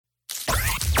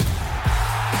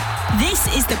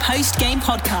This is the post-game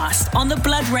podcast on the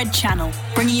Blood Red channel,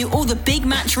 bringing you all the big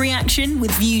match reaction with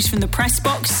views from the press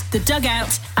box, the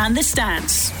dugout and the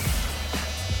stands.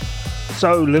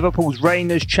 So Liverpool's reign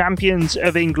as champions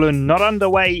of England not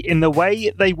underway in the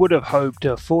way they would have hoped.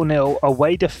 A 4-0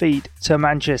 away defeat to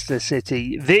Manchester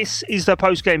City. This is the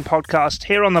post-game podcast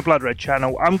here on the Blood Red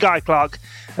channel. I'm Guy Clark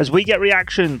as we get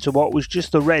reaction to what was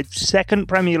just the Reds' second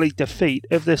Premier League defeat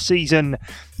of the season.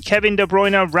 Kevin De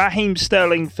Bruyne, Raheem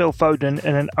Sterling, Phil Foden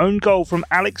and an own goal from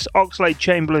Alex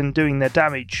Oxlade-Chamberlain doing the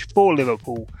damage for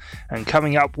Liverpool. And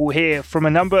coming up, we'll hear from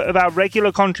a number of our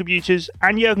regular contributors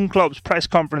and Jurgen Klopp's press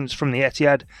conference from the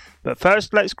Etihad. But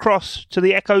first, let's cross to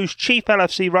the Echo's chief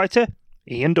LFC writer,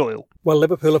 Ian Doyle. Well,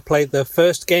 Liverpool have played their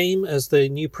first game as the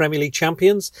new Premier League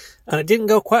champions, and it didn't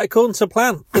go quite according to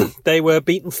plan. They were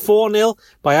beaten 4-0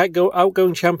 by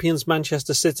outgoing champions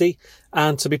Manchester City,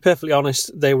 and to be perfectly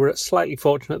honest, they were slightly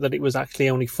fortunate that it was actually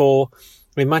only 4. I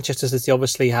mean, Manchester City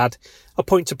obviously had a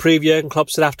point to prove. Jurgen Klopp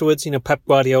said afterwards, Pep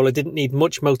Guardiola didn't need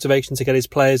much motivation to get his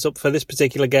players up for this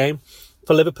particular game.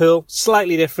 For Liverpool,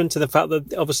 slightly different in the fact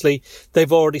that obviously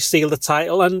they've already sealed the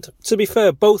title, and to be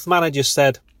fair, both managers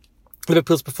said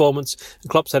Liverpool's performance, and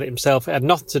Klopp said it himself, it had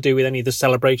nothing to do with any of the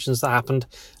celebrations that happened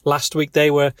last week. They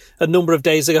were a number of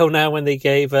days ago now when they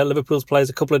gave Liverpool's players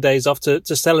a couple of days off to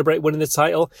celebrate winning the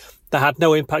title. That had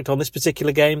no impact on this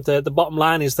particular game. The bottom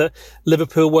line is that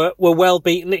Liverpool were well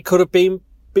beaten. It could have been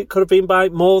by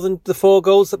more than the 4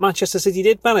 goals that Manchester City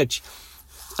did manage.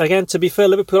 Again, to be fair,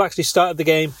 Liverpool actually started the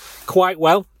game quite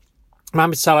well.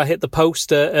 Mohamed Salah hit the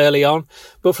post early on,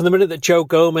 but from the minute that Joe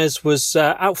Gomez was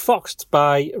outfoxed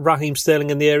by Raheem Sterling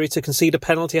in the area to concede a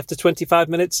penalty after 25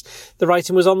 minutes, the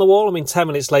writing was on the wall. 10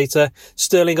 minutes later,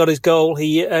 Sterling got his goal.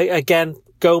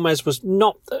 Gomez was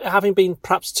not, having been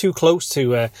perhaps too close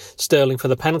to Sterling for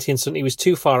the penalty incident, he was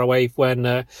too far away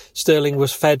when Sterling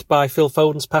was fed by Phil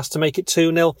Foden's pass to make it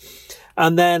 2-0.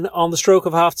 And then on the stroke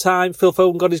of half-time, Phil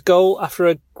Foden got his goal after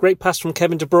a great pass from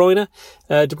Kevin De Bruyne.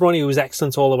 De Bruyne, who was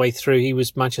excellent all the way through. He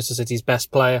was Manchester City's best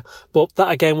player. But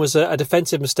that again was a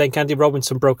defensive mistake. Andy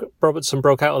Robertson broke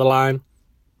out of the line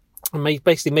and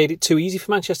basically made it too easy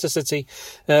for Manchester City.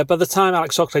 By the time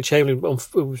Alex Oxlade-Chamberlain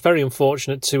was very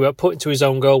unfortunate to put into his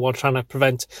own goal while trying to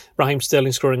prevent Raheem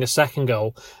Sterling scoring a second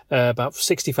goal. About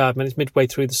 65 minutes midway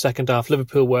through the second half,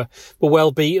 Liverpool were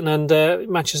well beaten, and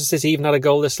Manchester City even had a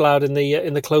goal disallowed in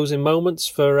the closing moments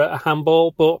for a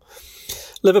handball. But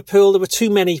Liverpool, there were too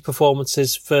many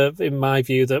performances in my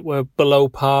view, that were below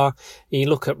par. You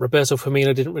look at Roberto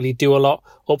Firmino, didn't really do a lot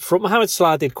up front. Mohamed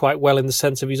Salah did quite well in the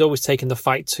sense of he's always taken the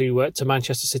fight to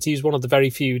Manchester City. He's one of the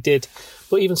very few who did.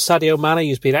 But even Sadio Mane,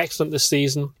 who's been excellent this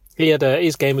season, he had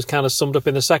his game was kind of summed up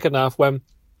in the second half when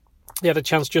he had a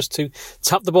chance just to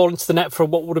tap the ball into the net for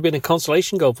what would have been a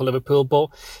consolation goal for Liverpool, but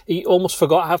he almost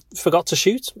forgot to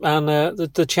shoot, and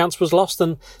the chance was lost,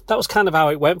 and that was kind of how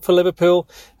it went for Liverpool.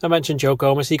 I mentioned Joe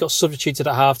Gomez; he got substituted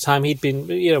at half time. He'd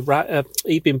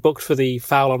been booked for the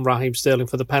foul on Raheem Sterling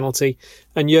for the penalty,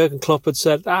 and Jurgen Klopp had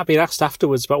said, I'd been asked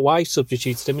afterwards about why he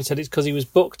substituted him. He said it's because he was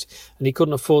booked and he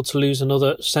couldn't afford to lose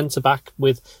another centre back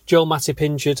with Joel Matip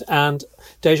injured and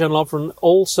Dejan Lovren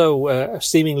also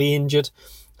seemingly injured.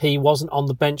 He wasn't on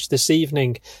the bench this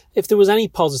evening. If there was any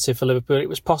positive for Liverpool, it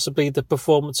was possibly the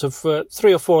performance of 3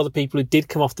 or 4 other people who did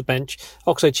come off the bench.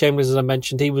 Oxlade-Chamberlain, as I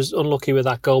mentioned, he was unlucky with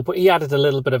that goal, but he added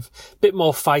a bit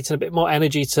more fight and a bit more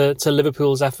energy to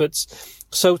Liverpool's efforts.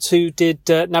 So too did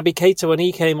Naby Keita when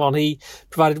he came on. He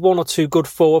provided 1 or 2 good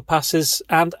forward passes.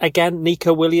 And again,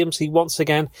 Nico Williams, he's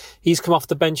come off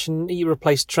the bench and he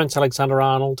replaced Trent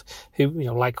Alexander-Arnold, who,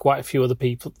 like quite a few other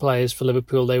players for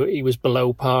Liverpool, he was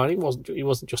below par. It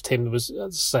wasn't just him. There was,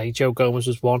 as I say, Joe Gomez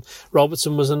was one,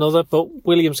 Robertson was another, but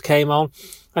Williams came on.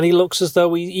 And he looks as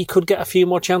though he could get a few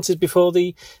more chances before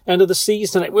the end of the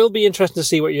season. It will be interesting to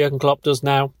see what Jurgen Klopp does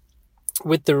now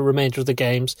with the remainder of the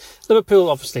games. Liverpool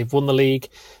obviously have won the league.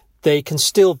 They can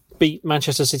still beat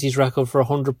Manchester City's record for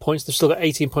 100 points. They've still got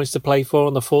 18 points to play for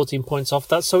and they're 14 points off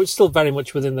that. So it's still very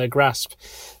much within their grasp.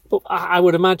 But I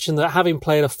would imagine that having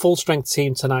played a full-strength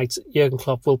team tonight, Jurgen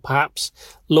Klopp will perhaps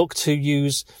look to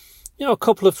use a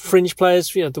couple of fringe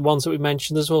players, the ones that we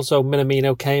mentioned. There's also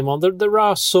Minamino came on. There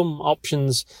are some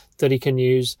options that he can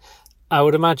use. I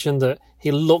would imagine that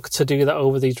he'll look to do that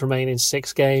over these remaining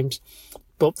 6 games.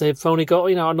 But they've only got,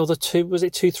 another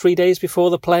 2-3 days before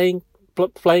they're playing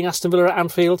Aston Villa at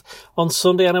Anfield on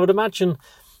Sunday. And I would imagine,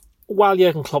 while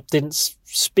Jurgen Klopp didn't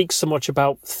speak so much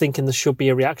about thinking there should be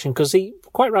a reaction, because he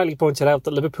quite rightly pointed out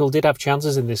that Liverpool did have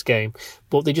chances in this game,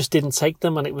 but they just didn't take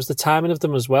them, and it was the timing of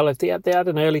them as well. If they had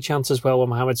an early chance as well when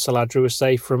Mohamed Salah drew a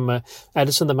save from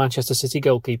Ederson, the Manchester City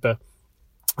goalkeeper,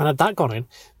 and had that gone in,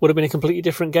 would have been a completely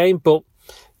different game. But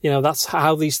that's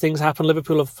how these things happen.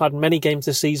 Liverpool have had many games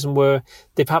this season where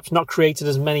they've perhaps not created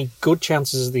as many good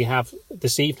chances as they have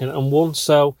this evening and won.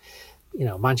 So,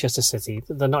 Manchester City,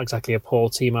 they're not exactly a poor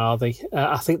team, are they?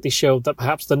 I think they showed that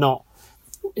perhaps they're not,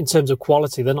 in terms of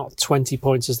quality, they're not 20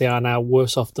 points as they are now,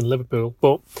 worse off than Liverpool.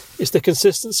 But it's the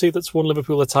consistency that's won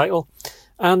Liverpool the title.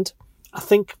 And I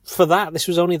think for that, this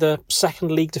was only the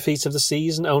second league defeat of the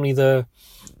season, only the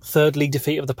third league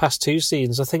defeat of the past 2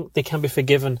 seasons. I think they can be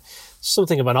forgiven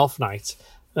something of an off night.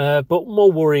 But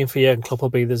more worrying for Jurgen Klopp will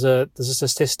be there's a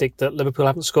statistic that Liverpool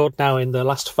haven't scored now in the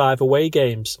last 5 away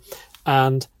games.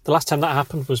 And the last time that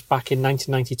happened was back in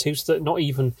 1992, so that not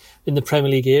even in the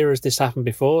Premier League era has this happened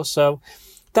before. So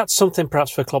that's something perhaps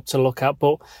for Klopp to look at.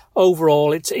 But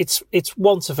overall, it's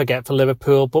one to forget for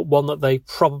Liverpool, but one that they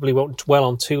probably won't dwell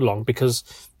on too long, because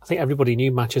I think everybody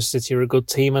knew Manchester City are a good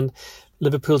team, and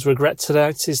Liverpool's regret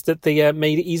tonight is that they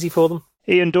made it easy for them.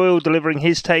 Ian Doyle delivering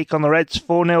his take on the Reds'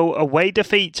 4-0 away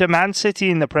defeat to Man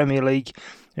City in the Premier League.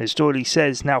 As Doyle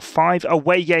says, now 5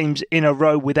 away games in a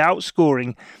row without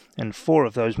scoring, and 4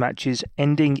 of those matches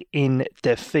ending in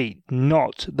defeat.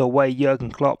 Not the way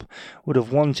Jurgen Klopp would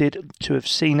have wanted to have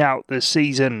seen out the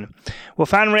season. Well,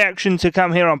 fan reaction to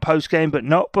come here on post-game, but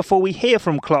not before we hear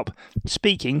from Klopp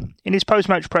speaking in his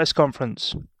post-match press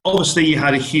conference. Obviously, you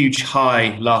had a huge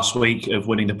high last week of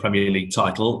winning the Premier League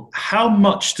title. How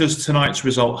much does tonight's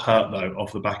result hurt, though,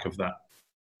 off the back of that?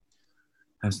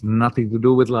 Has nothing to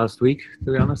do with last week,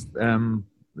 to be honest.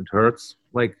 It hurts,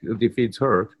 like defeats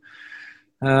hurt.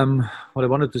 What I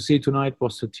wanted to see tonight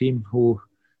was a team who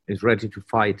is ready to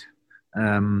fight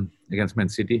against Man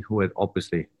City, who had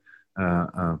obviously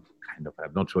I'm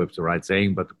not sure if it's the right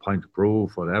saying, but the point to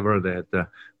prove, whatever, that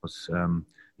was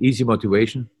easy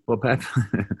motivation for Pep.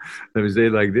 Let me say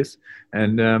it like this.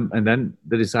 And then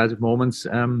the decisive moments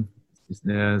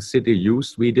City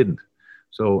used, we didn't.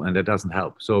 So, and that doesn't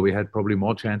help. So we had probably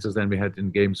more chances than we had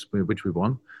in games which we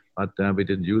won, but we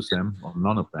didn't use them, or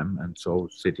none of them. And so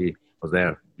City was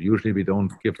there. Usually we don't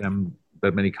give them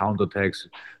that many counterattacks. I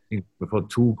think before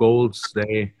 2 goals,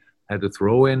 they had a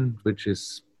throw-in, which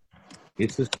is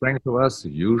the strength of us.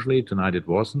 Usually tonight it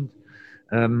wasn't.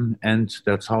 And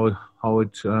that's how it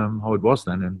was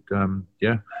then. And and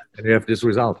we have this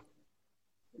result.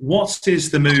 What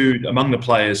is the mood among the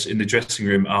players in the dressing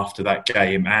room after that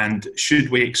game? And should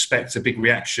we expect a big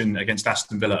reaction against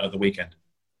Aston Villa at the weekend?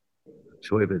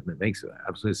 Sure, it makes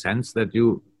absolute sense that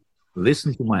you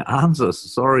listen to my answers.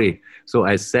 Sorry. So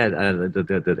I said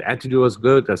the attitude was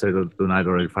good. I said it tonight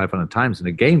already 500 times. And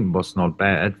the game was not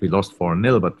bad. We lost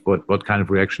 4-0. But what kind of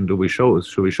reaction do we show?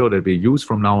 Should we show that we use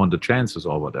from now on the chances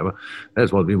or whatever?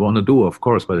 That's what we want to do, of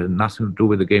course. But it has nothing to do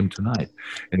with the game tonight.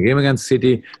 In the game against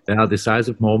City, there are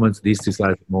decisive moments. These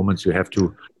decisive moments you have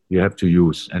to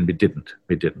use. And we didn't.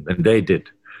 And they did.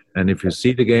 And if you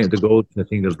see the goals, I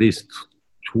think at least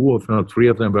 2 if not 3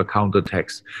 of them were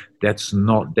counterattacks.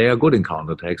 They are good in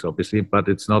counterattacks, obviously, but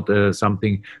it's not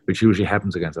something which usually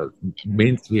happens against us. It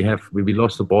means we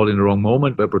lost the ball in the wrong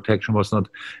moment where protection was not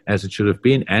as it should have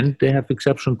been, and they have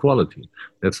exceptional quality.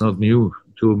 That's not new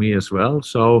to me as well.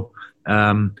 So,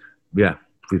 I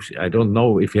don't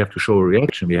know if you have to show a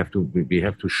reaction. We have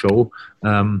to show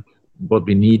what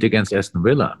we need against Aston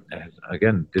Villa.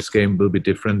 Again, this game will be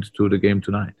different to the game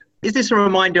tonight. Is this a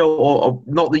reminder, or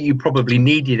not that you probably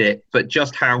needed it, but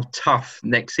just how tough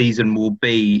next season will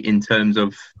be in terms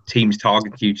of teams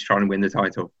targeting you to try and win the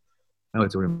title? No,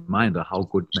 it's a reminder how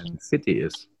good Man City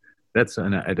is. I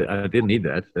didn't need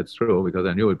that. That's true, because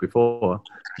I knew it before.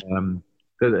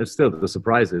 Still, the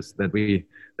surprise is that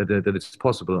it's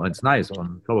possible. And it's nice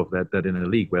on top of that in a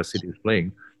league where City is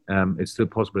playing, it's still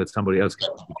possible that somebody else can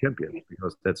be champion,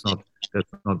 because that's not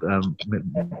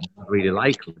really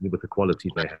likely with the quality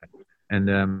they have.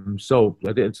 And so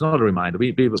it's not a reminder.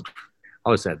 We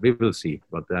will see.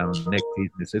 But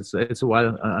next season, it's a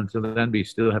while until then. We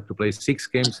still have to play 6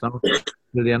 games now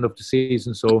till the end of the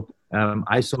season. So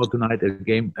I saw tonight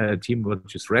a team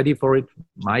which is ready for it.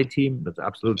 My team, that's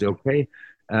absolutely okay.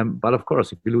 But of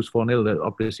course, if we lose 4-0,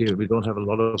 obviously we don't have a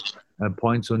lot of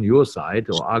points on your side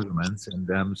or arguments,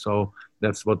 and so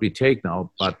that's what we take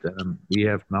now. But we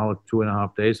have now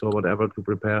 2.5 days or whatever to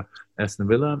prepare Aston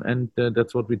Villa, and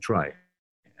that's what we try.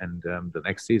 And the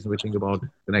next season, we think about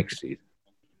the next season.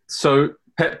 So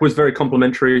Pep was very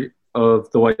complimentary of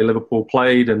the way Liverpool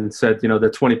played and said, they're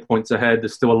 20 points ahead.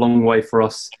 There's still a long way for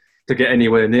us to get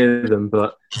anywhere near them,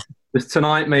 but does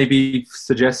tonight maybe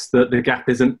suggest that the gap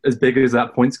isn't as big as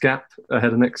that points gap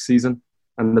ahead of next season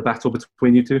and the battle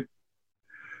between you two?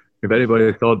 if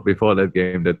anybody thought before that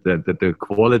game that the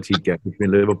quality gap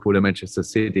between Liverpool and Manchester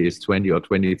City is 20 or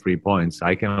 23 points,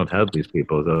 I cannot help these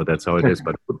people. So that's how it is.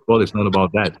 But football is not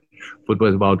about that. Football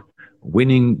is about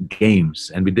winning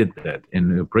games, and we did that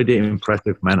in a pretty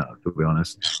impressive manner, to be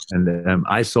honest. And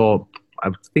I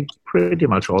think, pretty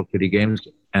much all City games,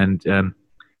 and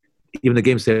even the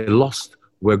games they lost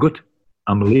were good.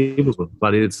 Unbelievable,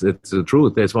 but it's the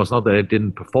truth. It was not that it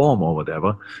didn't perform or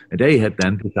whatever. And they had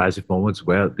then decisive moments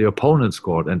where the opponent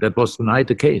scored, and that was tonight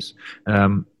the case.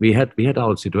 We had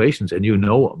our situations, and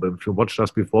if you watched us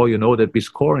before, you know that we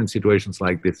score in situations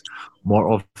like this more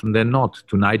often than not.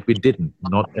 Tonight we didn't,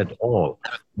 not at all.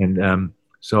 And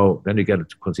so then we get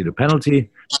to concede a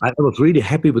penalty. I was really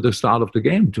happy with the start of the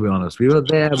game, to be honest. We were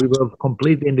there. We were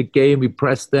completely in the game. We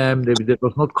pressed them. It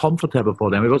was not comfortable for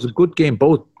them. It was a good game.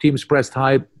 Both teams pressed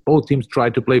high. Both teams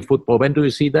tried to play football. When do you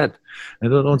see that?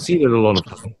 And I don't see it a lot of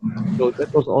time. So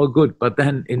that was all good. But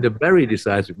then in the very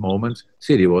decisive moments,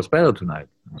 City was better tonight.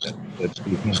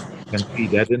 You can see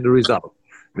that in the result.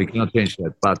 We cannot change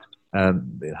that. But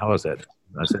how was that?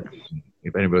 I said,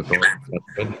 if anybody thought that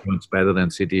 20 points better than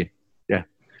City,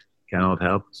 cannot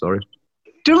help, sorry.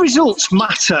 Do results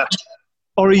matter,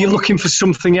 or are you looking for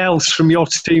something else from your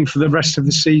team for the rest of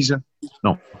the season?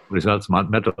 No, results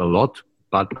matter a lot,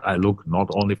 but I look not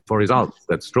only for results,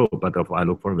 that's true, but I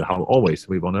look for how always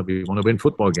we want to win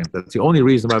football games. That's the only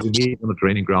reason why we meet on the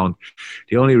training ground.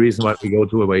 The only reason why we go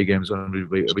to away games and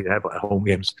we have home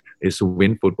games is to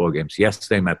win football games. Yes,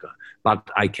 they matter, but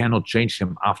I cannot change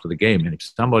them after the game. And if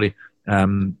somebody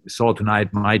saw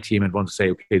tonight my team and want to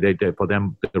say, okay, for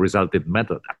them the result didn't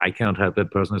matter, I cannot help that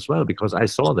person as well, because I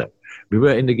saw that. We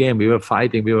were in the game, we were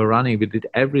fighting, we were running, we did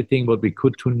everything what we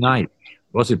could tonight.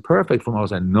 Was it perfect from our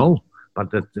side? No, but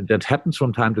that happens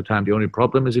from time to time. The only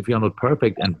problem is if you're not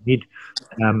perfect and beat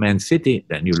Man City,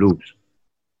 then you lose.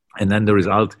 And then the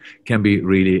result can be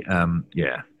really,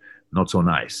 not so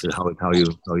nice, how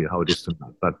it is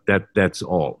tonight. But that's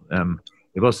all.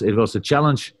 It was a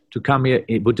challenge to come here.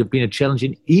 It would have been a challenge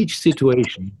in each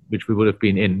situation which we would have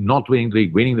been in, not winning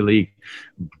the league,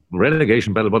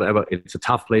 relegation battle, whatever. It's a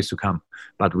tough place to come.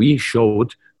 But we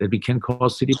showed that we can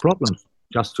cause City problems.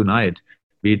 Just tonight,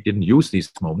 we didn't use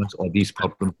these moments or these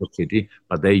problems for City,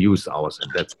 but they used ours,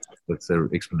 and that's the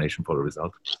explanation for the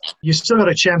result. You still got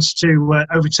a chance to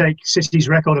overtake City's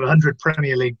record of 100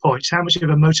 Premier League points. How much of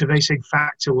a motivating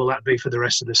factor will that be for the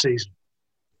rest of the season?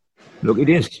 Look, it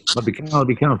is, but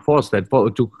we cannot force that.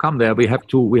 To come there, we have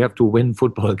to win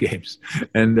football games,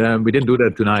 and we didn't do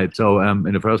that tonight. So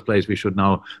in the first place, we should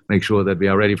now make sure that we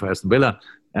are ready for Aston Villa,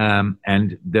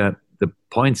 and the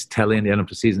points tally in the end of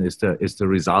the season is the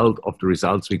result of the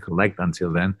results we collect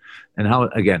until then. And how,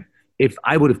 again, if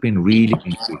I would have been really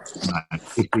angry tonight,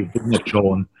 if we didn't have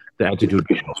shown the attitude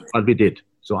we showed, but we did.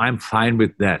 So I'm fine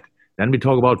with that. Then we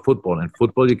talk about football, and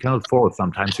football you cannot force.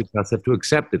 Sometimes you just have to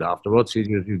accept it. Afterwards,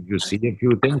 you see a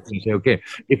few things and you say, okay,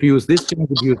 if you use this chance,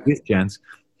 if you use this chance.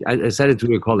 I said it to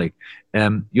your colleague.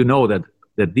 You know that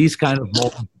these kind of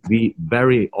moments we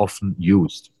very often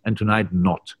used, and tonight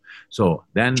not. So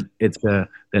then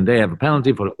then they have a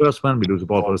penalty for the first one. We lose the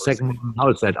ball for the second one. How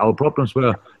is that? Our problems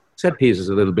were set pieces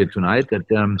a little bit tonight. That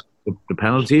the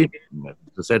penalty,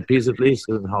 the set piece at least,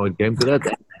 how it came to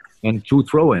that. And 2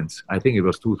 throw-ins. I think it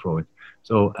was 2 throw-ins.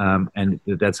 So, and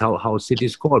that's how City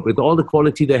scored. With all the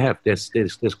quality they have, they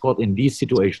scored in these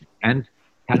situations and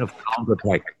kind of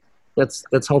counter-attack.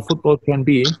 That's how football can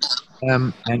be.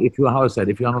 And if you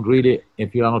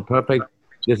are not perfect,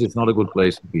 this is not a good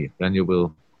place to be. Then you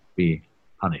will be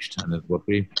punished. And that's what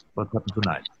happened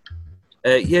tonight.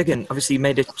 Jurgen, obviously you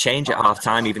made a change at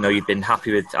half-time, even though you've been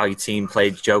happy with how your team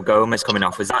played. Joe Gomez coming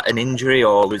off. Was that an injury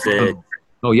or was it...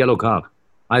 No, yellow card.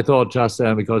 I thought just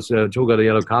because Joe got a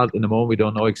yellow card in the moment, we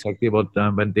don't know exactly when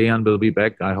Dejan will be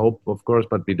back. I hope, of course,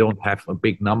 but we don't have a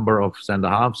big number of centre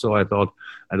halves. So I thought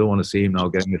I don't want to see him now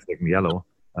getting a second yellow,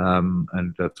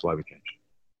 and that's why we changed.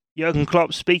 Jurgen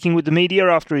Klopp speaking with the media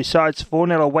after his side's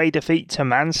 4-0 away defeat to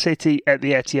Man City at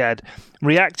the Etihad.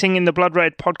 Reacting in the Blood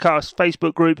Red podcast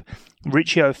Facebook group,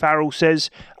 Richie O'Farrell says,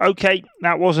 "Okay,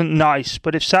 that wasn't nice,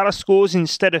 but if Salah scores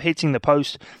instead of hitting the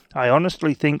post, I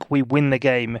honestly think we win the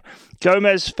game.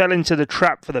 Gomez fell into the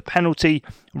trap for the penalty,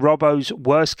 Robbo's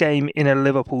worst game in a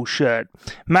Liverpool shirt.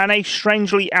 Mane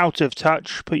strangely out of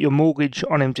touch, put your mortgage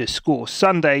on him to score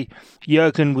Sunday."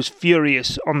 Jurgen was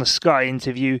furious on the Sky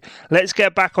interview. "Let's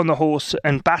get back on the horse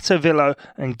and batter Villa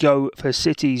and go for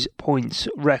City's points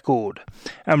record."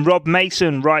 And Rob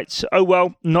Mason writes, "Oh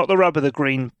well, not the rub of the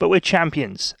green, but we're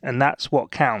champions, and that's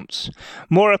what counts."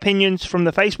 More opinions from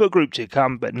the Facebook group to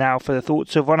come, but now for the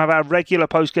thoughts of one of our regular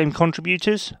post-game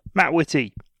contributors, Matt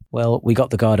Whitty. Well, we got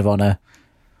the Guard of Honour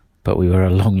but we were a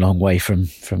long, long way from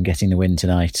getting the win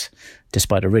tonight,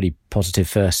 despite a really positive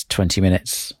first 20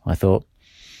 minutes, I thought.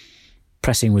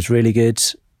 Pressing was really good.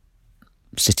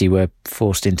 City were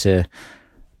forced into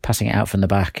passing it out from the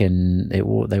back, and they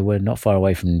were not far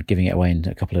away from giving it away in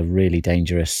a couple of really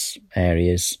dangerous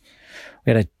areas.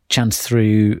 We had a chance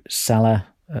through Salah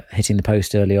hitting the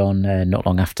post early on, not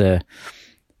long after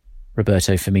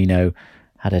Roberto Firmino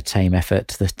had a tame effort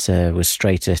that was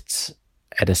straight at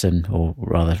Ederson, or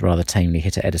rather tamely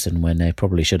hit at Ederson when they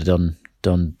probably should have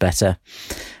done better.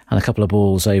 And a couple of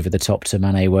balls over the top to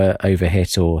Mane were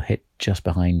overhit or hit just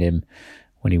behind him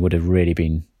when he would have really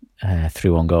been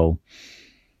through on goal.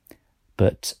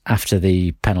 But after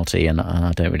the penalty, and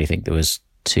I don't really think there was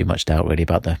too much doubt really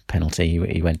about the penalty,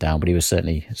 he went down, but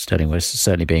Sterling was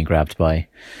certainly being grabbed by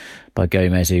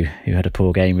Gomez, who had a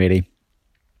poor game really.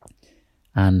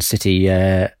 And City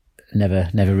never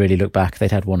really looked back.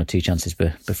 They'd had one or two chances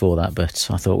before that, but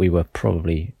I thought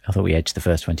we edged the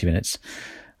first 20 minutes.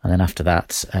 And then after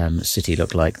that, City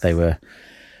looked like they were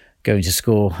going to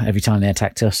score every time they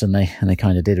attacked us, and they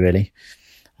kind of did really.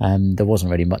 There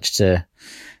wasn't really much to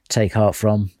take heart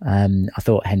from. I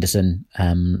thought Henderson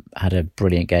had a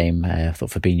brilliant game. I thought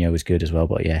Fabinho was good as well,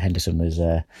 but yeah, Henderson was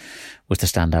the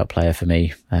standout player for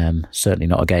me. Certainly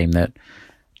not a game that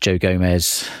Joe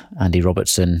Gomez, Andy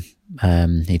Robertson,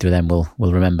 either of them will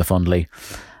remember fondly.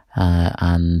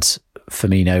 And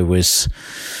Firmino was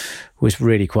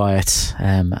really quiet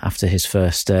after his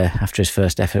first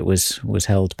effort was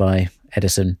held by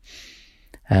Ederson.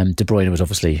 De Bruyne was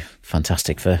obviously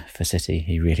fantastic for City.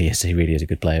 He really is a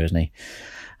good player, isn't he?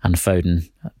 And Foden,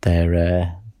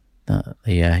 the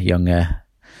young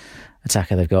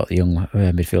attacker they've got, the young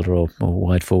midfielder or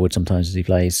wide forward sometimes as he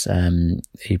plays.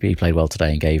 He played well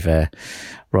today and gave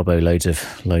Robbo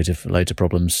loads of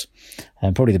problems.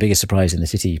 Probably the biggest surprise in the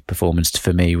City performance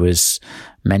for me was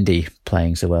Mendy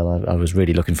playing so well. I was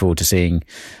really looking forward to seeing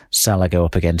Salah go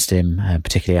up against him,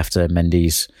 particularly after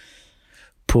Mendy's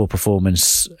poor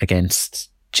performance against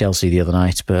Chelsea the other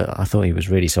night, but I thought he was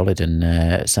really solid,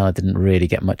 and Salah didn't really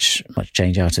get much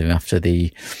change out of him after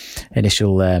the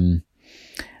initial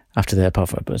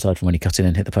aside from when he cut in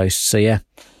and hit the post. So yeah,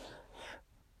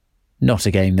 not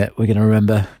a game that we're going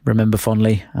to remember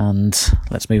fondly, and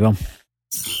let's move on.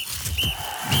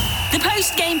 The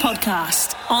post-game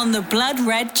podcast on the Blood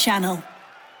Red channel.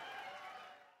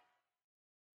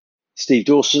 Steve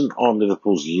Dawson on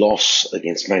Liverpool's loss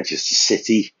against Manchester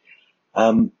City.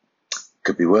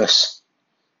 Could be worse.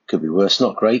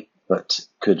 Not great, but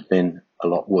could have been a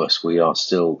lot worse. We are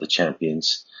still the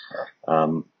champions.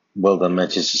 Well done,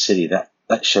 Manchester City.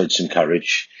 That showed some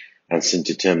courage and some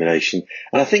determination.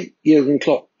 And I think Jurgen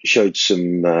Klopp showed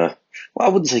some, I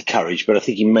wouldn't say courage, but I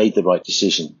think he made the right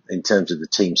decision in terms of the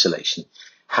team selection.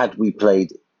 Had we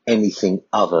played anything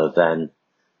other than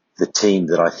the team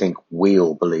that I think we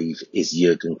all believe is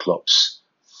Jurgen Klopp's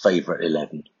favourite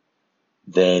 11,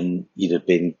 then you'd have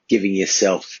been giving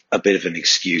yourself a bit of an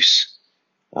excuse,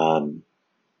 were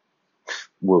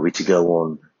we to go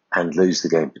on and lose the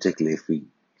game, particularly if we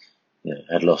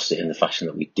had lost it in the fashion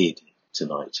that we did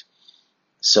tonight.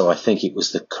 So I think it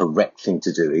was the correct thing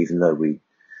to do, even though we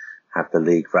have the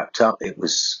league wrapped up. It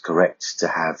was correct to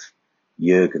have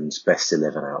Jurgen's best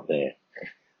 11 out there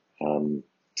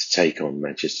to take on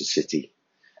Manchester City.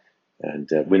 And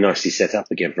we're nicely set up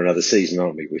again for another season,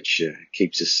 aren't we? Which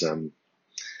keeps us, at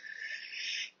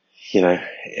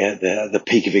the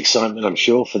peak of excitement, I'm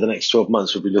sure, for the next 12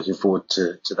 months. We'll be looking forward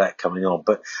to that coming on.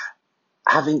 But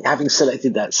having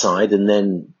selected that side and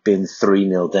then been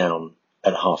 3-0 down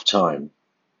at half-time,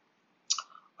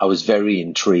 I was very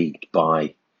intrigued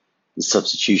by the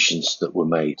substitutions that were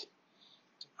made.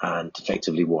 And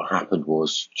effectively what happened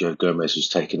was Joe Gomez was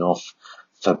taken off.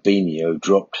 Fabinho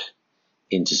dropped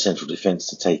into central defence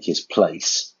to take his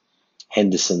place.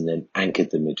 Henderson then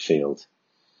anchored the midfield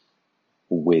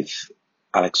with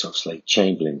Alex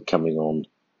Oxlade-Chamberlain coming on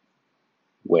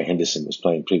where Henderson was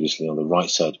playing previously on the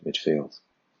right side of midfield.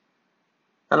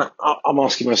 And I'm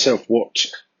asking myself what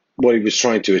he was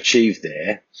trying to achieve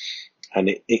there. And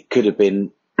it could have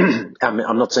been, I'm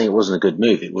not saying it wasn't a good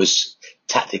move. It was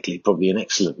tactically probably an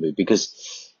excellent move because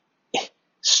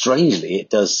strangely it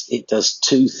does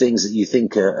two things that you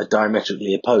think are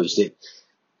diametrically opposed.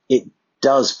 It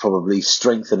does probably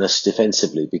strengthen us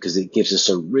defensively because it gives us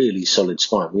a really solid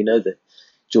spine. We know that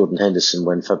Jordan Henderson,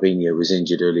 when Fabinho was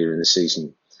injured earlier in the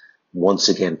season, once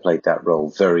again played that role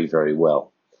very, very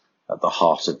well at the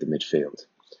heart of the midfield.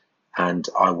 And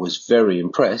I was very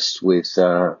impressed with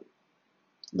the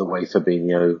way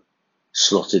Fabinho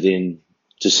slotted in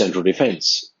to central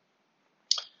defence.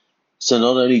 So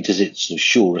not only does it sort of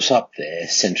shore us up there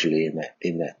centrally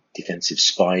in that defensive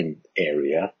spine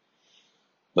area,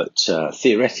 but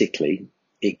theoretically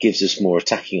it gives us more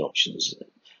attacking options.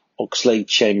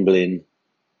 Oxlade-Chamberlain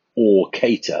or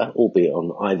Keita, albeit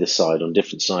on either side, on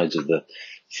different sides of the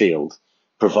field,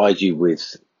 provide you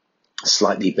with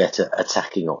slightly better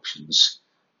attacking options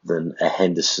than a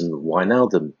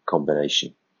Henderson-Wijnaldum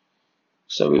combination.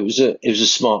 So it was a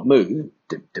smart move.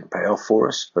 Didn't pay off for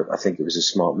us, but I think it was a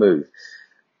smart move.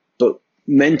 But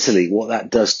mentally, what that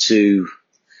does to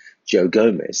Joe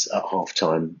Gomez at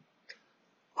halftime,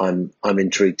 I'm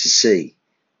intrigued to see.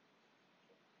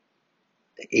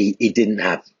 He didn't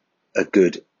have a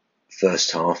good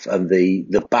first half, and the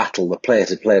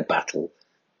player-to-player battle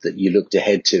that you looked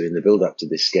ahead to in the build-up to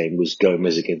this game was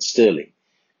Gomez against Sterling,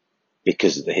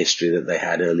 because of the history that they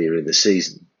had earlier in the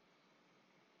season.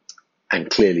 And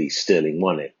clearly Sterling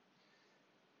won it.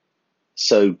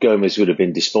 So Gomez would have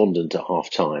been despondent at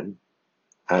half-time,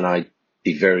 and I'd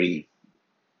be very,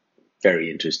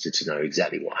 very interested to know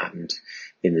exactly what happened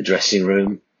in the dressing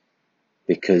room,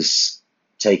 because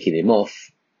taking him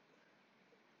off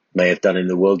may have done him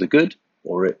the world of good,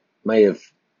 or it may have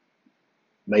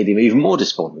made him even more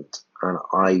despondent.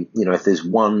 And if there's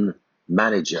one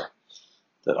manager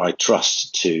that I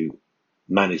trust to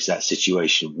manage that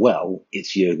situation well,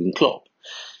 it's Jurgen Klopp.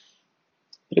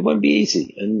 But it won't be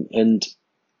easy, and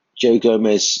Joe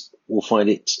Gomez will find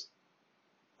it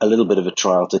a little bit of a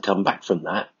trial to come back from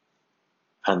that.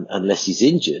 And unless he's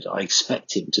injured, I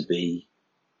expect him to be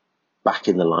back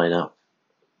in the lineup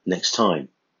next time.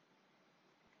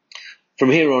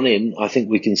 From here on in, I think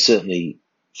we can certainly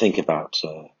think about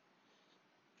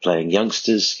playing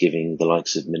youngsters, giving the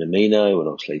likes of Minamino and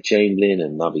Oxlade-Chamberlain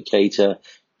and Naby Keita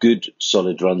good,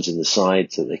 solid runs in the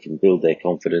side so they can build their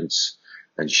confidence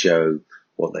and show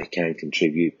what they can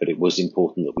contribute. But it was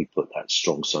important that we put that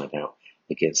strong side out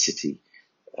against City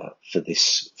for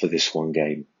this one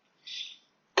game.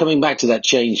 Coming back to that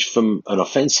change from an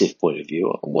offensive point of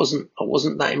view, I wasn't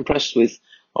that impressed with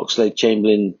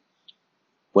Oxlade-Chamberlain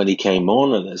when he came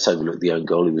on, and let's overlook the own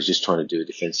goal. He was just trying to do a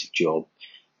defensive job,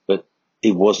 but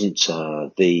it wasn't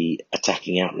the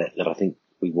attacking outlet that I think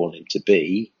we want him to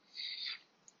be.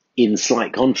 In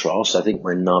slight contrast, I think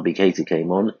when Naby Keita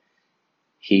came on,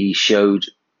 he showed,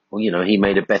 he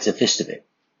made a better fist of it.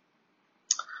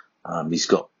 He's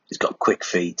got quick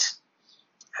feet,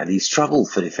 and he's troubled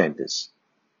for defenders.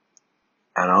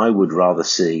 And I would rather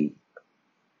see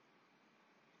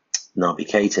Naby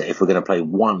Keita, if we're going to play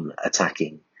one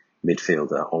attacking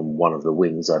midfielder on one of the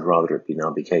wings, I'd rather it be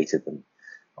Naby Keita than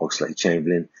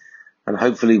Oxlade-Chamberlain. And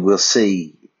hopefully we'll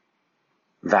see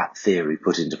that theory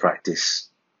put into practice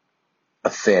a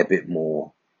fair bit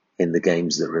more in the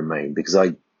games that remain, because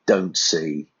I don't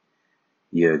see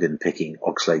Jurgen picking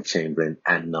Oxlade-Chamberlain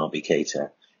and Naby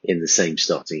Keita in the same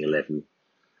starting 11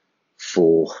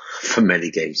 for many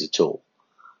games at all.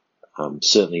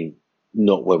 Certainly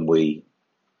not when we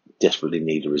desperately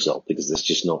need a result, because it's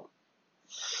just not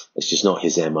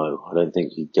his MO. I don't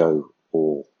think he'd go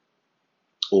all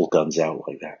guns out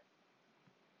like that.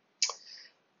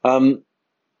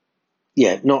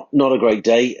 Not a great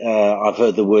day. I've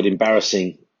heard the word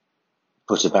embarrassing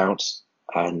put about,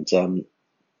 and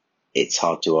it's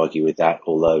hard to argue with that,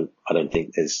 although I don't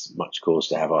think there's much cause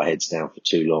to have our heads down for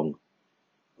too long.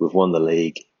 We've won the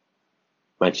league.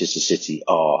 Manchester City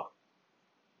are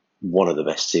one of the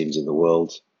best teams in the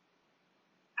world,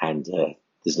 and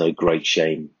there's no great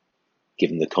shame,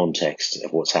 given the context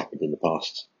of what's happened in the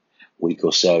past week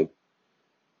or so,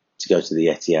 to go to the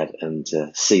Etihad and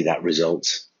see that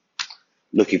result.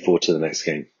 Looking forward to the next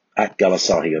game. At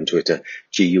Galasahi on Twitter,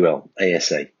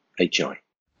 GULASAHI.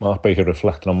 Mark Baker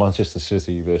reflecting on Manchester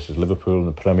City versus Liverpool in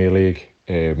the Premier League.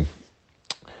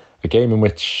 A game in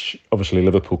which, obviously,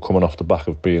 Liverpool coming off the back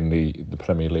of being the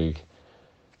Premier League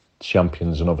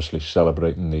champions and obviously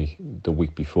celebrating the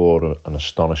week before an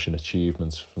astonishing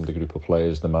achievement from the group of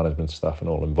players, the management staff and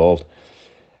all involved.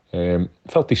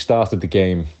 Felt they started the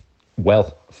game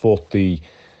well. Thought the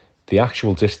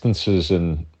actual distances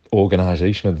and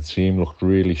organisation of the team looked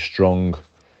really strong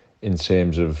in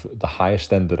terms of the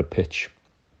highest end of the pitch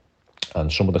and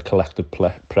some of the collective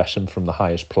pressing from the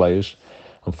highest players,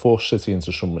 and forced City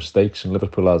into some mistakes. And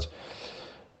Liverpool had,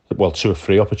 2 or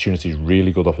 3 opportunities,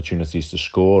 really good opportunities to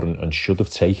score, and should have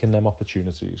taken them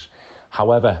opportunities.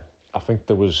 However, I think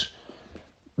there was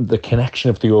the connection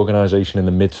of the organisation in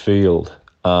the midfield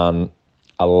and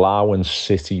allowing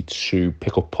City to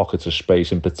pick up pockets of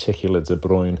space, in particular De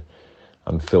Bruyne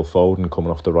and Phil Foden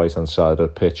coming off the right-hand side of the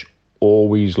pitch,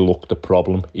 always looked a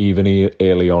problem, even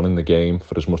early on in the game.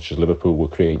 For as much as Liverpool were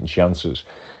creating chances,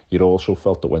 you'd also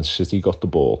felt that when City got the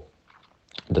ball,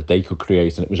 that they could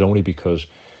create, and it was only because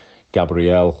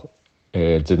Gabriel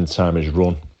didn't time his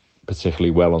run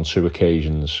particularly well on 2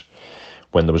 occasions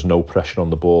when there was no pressure on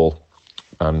the ball,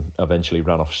 and eventually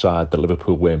ran offside, that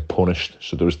Liverpool weren't punished.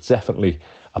 So there was definitely,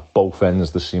 at both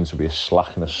ends, there seemed to be a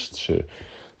slackness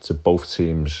to both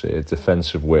teams'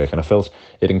 defensive work. And I felt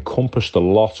it encompassed a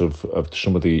lot of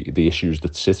some of the issues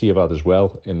that City have had as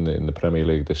well in the Premier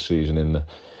League this season.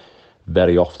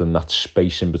 Very often that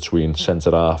space in between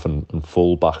centre-half and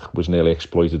full-back was nearly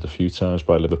exploited a few times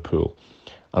by Liverpool.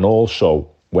 And also,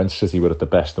 when City were at the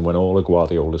best, and when all of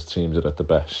Guardiola's teams are at the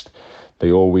best,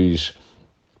 they always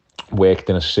worked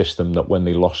in a system that when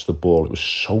they lost the ball, it was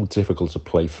so difficult to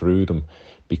play through them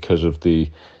because of the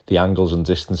angles and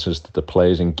distances that the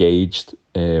players engaged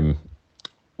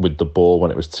with the ball when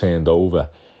it was turned over,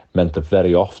 meant that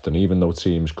very often, even though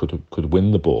teams could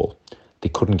win the ball, they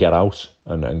couldn't get out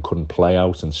and couldn't play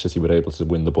out, and City were able to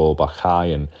win the ball back high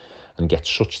and get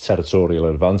such territorial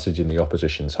advantage in the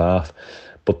opposition's half.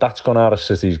 But that's gone out of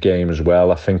City's game as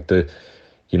well. I think that,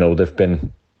 they've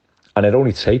been, and it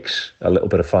only takes a little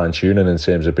bit of fine-tuning in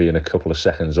terms of being a couple of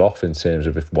seconds off in terms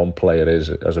of if one player is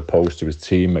as opposed to his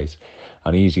teammate,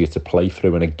 and easier to play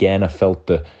through. And again, I felt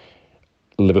that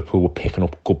Liverpool were picking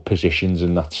up good positions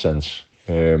in that sense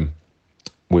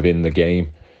within the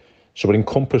game. So it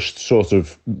encompassed sort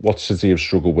of what City have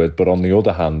struggled with, but on the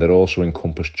other hand, it also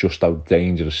encompassed just how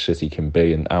dangerous City can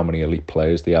be and how many elite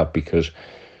players they have, because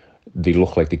they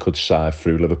look like they could sieve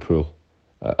through Liverpool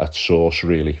at source,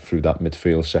 really, through that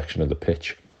midfield section of the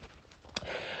pitch.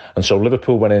 And so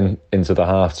Liverpool went into the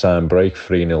half-time break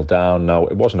 3-0 down. Now,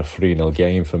 it wasn't a 3-0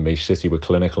 game for me. City were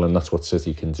clinical, and that's what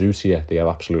City can do to you. They have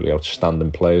absolutely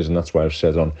outstanding players, and that's why I've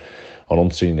said on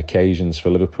unseen occasions for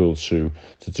Liverpool to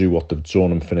do what they've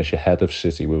done and finish ahead of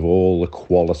City with all the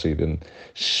quality and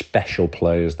special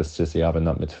players that City have in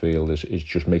that midfield is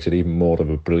just makes it even more of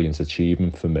a brilliant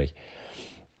achievement for me.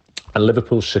 And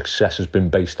Liverpool's success has been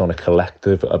based on a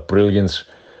collective, a brilliant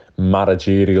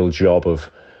managerial job of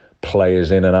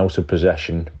players in and out of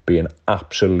possession being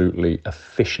absolutely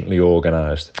efficiently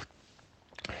organised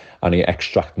and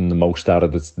extracting the most out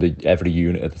of every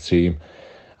unit of the team.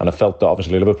 And I felt that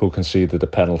obviously Liverpool conceded the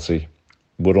penalty,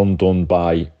 were undone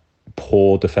by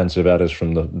poor defensive errors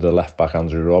from the left-back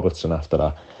Andrew Robertson after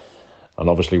that, and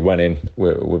obviously went in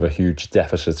with a huge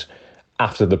deficit.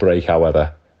 After the break,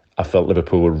 however, I felt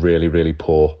Liverpool were really, really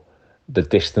poor. The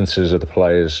distances of the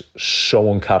players, so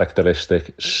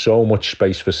uncharacteristic, so much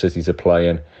space for City to play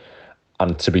in.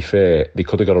 And to be fair, they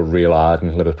could have got a real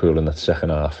ardent Liverpool in that second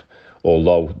half,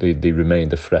 although they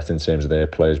remained a threat in terms of their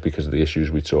players because of the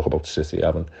issues we talk about City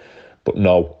having. But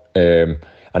no, and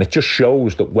it just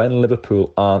shows that when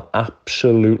Liverpool aren't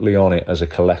absolutely on it as a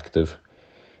collective,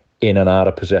 in and out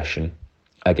of possession,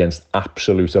 against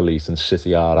absolute elite, and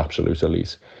City are absolute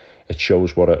elite, it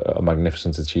shows what a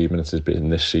magnificent achievement it has been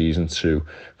this season to,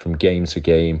 from game to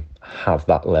game, have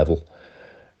that level.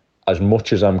 As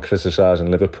much as I'm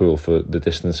criticising Liverpool for the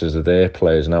distances of their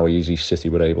players and how easy City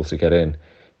were able to get in,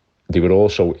 they were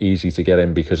also easy to get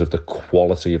in because of the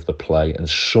quality of the play and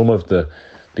some of the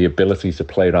ability to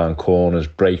play around corners,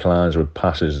 break lines with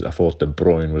passes. I thought De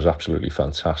Bruyne was absolutely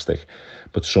fantastic,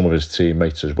 but some of his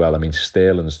teammates as well. I mean,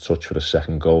 Sterling's touch for the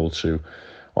second goal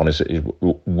on his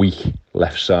weak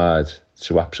left side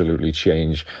to absolutely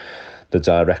change the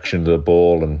direction of the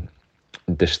ball and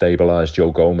destabilise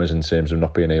Joe Gomez in terms of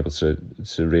not being able to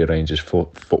rearrange his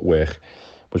footwork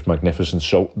was magnificent.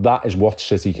 So that is what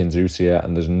City can do to you,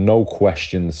 and there's no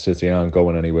question that City aren't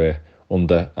going anywhere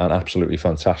under an absolutely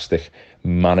fantastic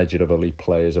manager of elite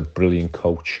players, a brilliant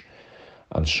coach,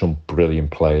 and some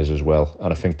brilliant players as well.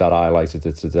 And I think that highlighted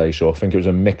it today. So I think it was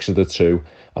a mix of the two.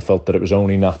 I felt that it was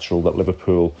only natural that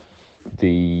Liverpool,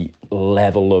 the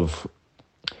level of,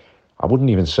 I wouldn't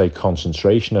even say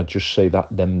concentration, I'd just say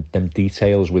that them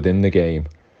details within the game,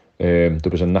 there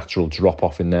was a natural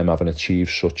drop-off in them having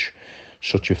achieved such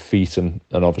a feat and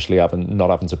obviously not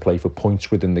having to play for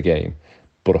points within the game.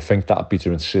 But I think that'd be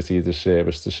doing City a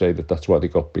disservice to say that that's why they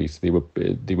got beat. They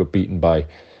were beaten by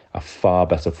a far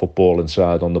better footballing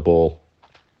side on the ball,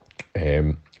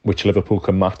 which Liverpool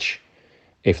can match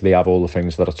if they have all the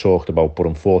things that I talked about. But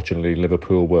unfortunately,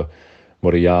 Liverpool were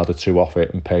a yard or two off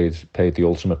it and paid the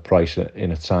ultimate price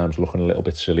in at times, looking a little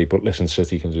bit silly. But listen,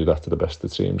 City can do that to the best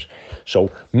of teams.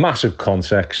 So massive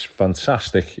context,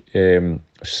 fantastic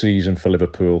season for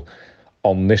Liverpool.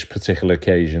 On this particular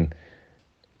occasion,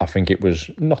 I think it was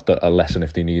not a lesson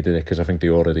if they needed it, because I think they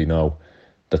already know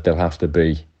that they'll have to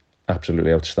be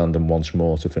absolutely outstanding once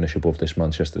more to finish above this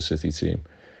Manchester City team,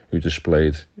 who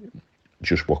displayed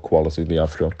just what quality they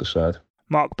have throughout the side.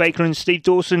 Mark Baker and Steve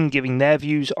Dawson giving their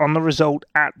views on the result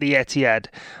at the Etihad.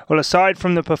 Well, aside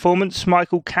from the performance,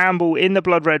 Michael Campbell in the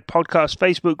Blood Red podcast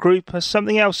Facebook group has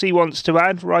something else he wants to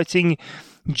add, writing,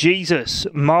 Jesus,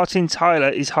 Martin Tyler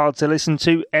is hard to listen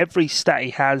to. Every stat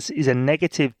he has is a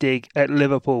negative dig at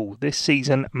Liverpool. This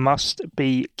season must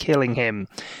be killing him.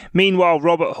 Meanwhile,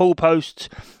 Robert Hull posts,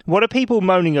 what are people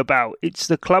moaning about? It's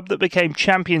the club that became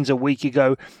champions a week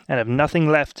ago and have nothing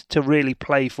left to really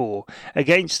play for.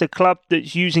 Against a club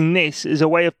that's using this as a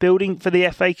way of building for the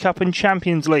FA Cup and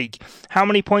Champions League. How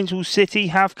many points will City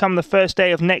have come the first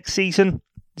day of next season?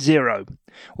 0.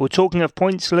 Well, talking of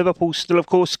points, Liverpool still, of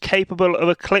course, capable of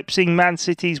eclipsing Man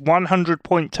City's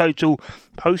 100-point total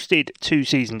posted 2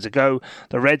 seasons ago.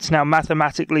 The Reds now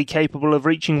mathematically capable of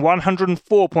reaching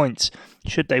 104 points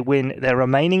should they win their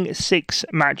remaining 6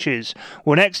 matches.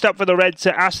 Well, next up for the Reds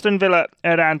are Aston Villa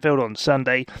at Anfield on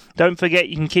Sunday. Don't forget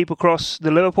you can keep across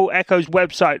the Liverpool Echo's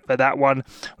website for that one,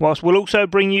 whilst we'll also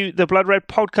bring you the Blood Red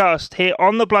podcast here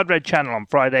on the Blood Red channel on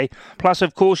Friday, plus,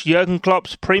 of course, Jurgen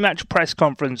Klopp's pre-match press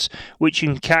conference, which you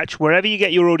can catch wherever you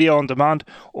get your audio on demand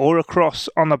or across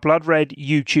on the Blood Red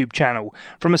YouTube channel.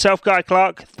 From myself, Guy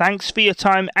Clark, thanks for your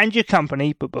time and your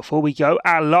company, but before we go,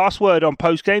 our last word on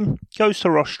postgame goes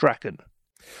to Ross Strachan.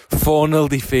 4-0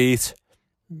 defeat.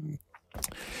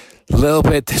 A little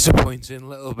bit disappointing, a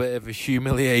little bit of a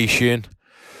humiliation,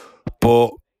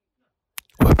 but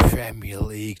we're Premier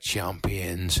League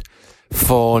champions.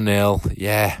 4-0,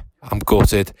 yeah, I'm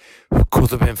gutted.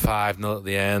 Could have been 5-0 at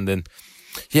the end, and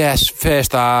yes,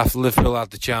 first half, Liverpool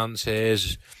had the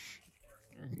chances.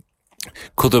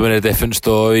 Could have been a different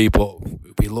story, but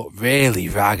we looked really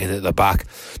ragged at the back.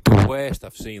 The worst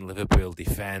I've seen Liverpool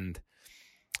defend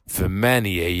for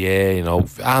many a year. You know,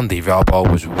 Andy Robbo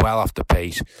was well off the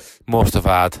pace. Must have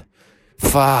had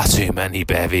far too many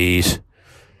bevies.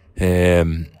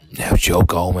 Joe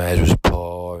Gomez was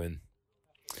poor, and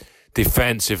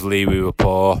defensively we were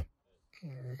poor.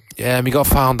 Yeah, and we got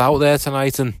found out there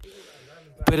tonight, and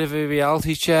bit of a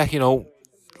reality check. You know,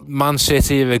 Man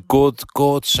City are a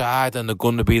good side, and they're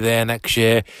going to be there next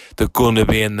year. They're going to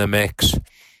be in the mix.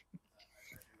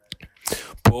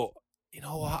 But you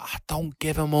know what? I don't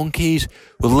give a monkeys.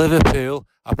 With Liverpool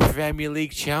are Premier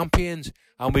League champions,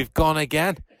 and we've gone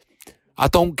again. I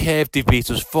don't care if they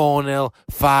beat us 4-0,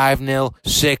 5-0,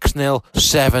 6-0,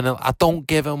 7-0. I don't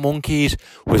give a monkeys.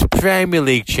 We're Premier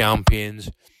League champions.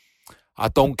 I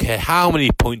don't care how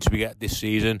many points we get this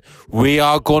season. We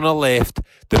are going to lift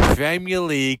the Premier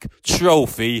League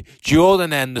trophy.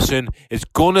 Jordan Henderson is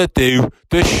going to do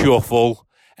the shuffle.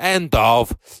 End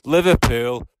of.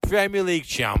 Liverpool, Premier League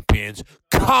champions.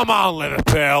 Come on,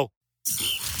 Liverpool.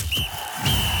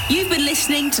 You've been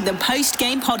listening to the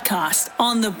post-game podcast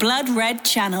on the Blood Red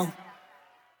channel.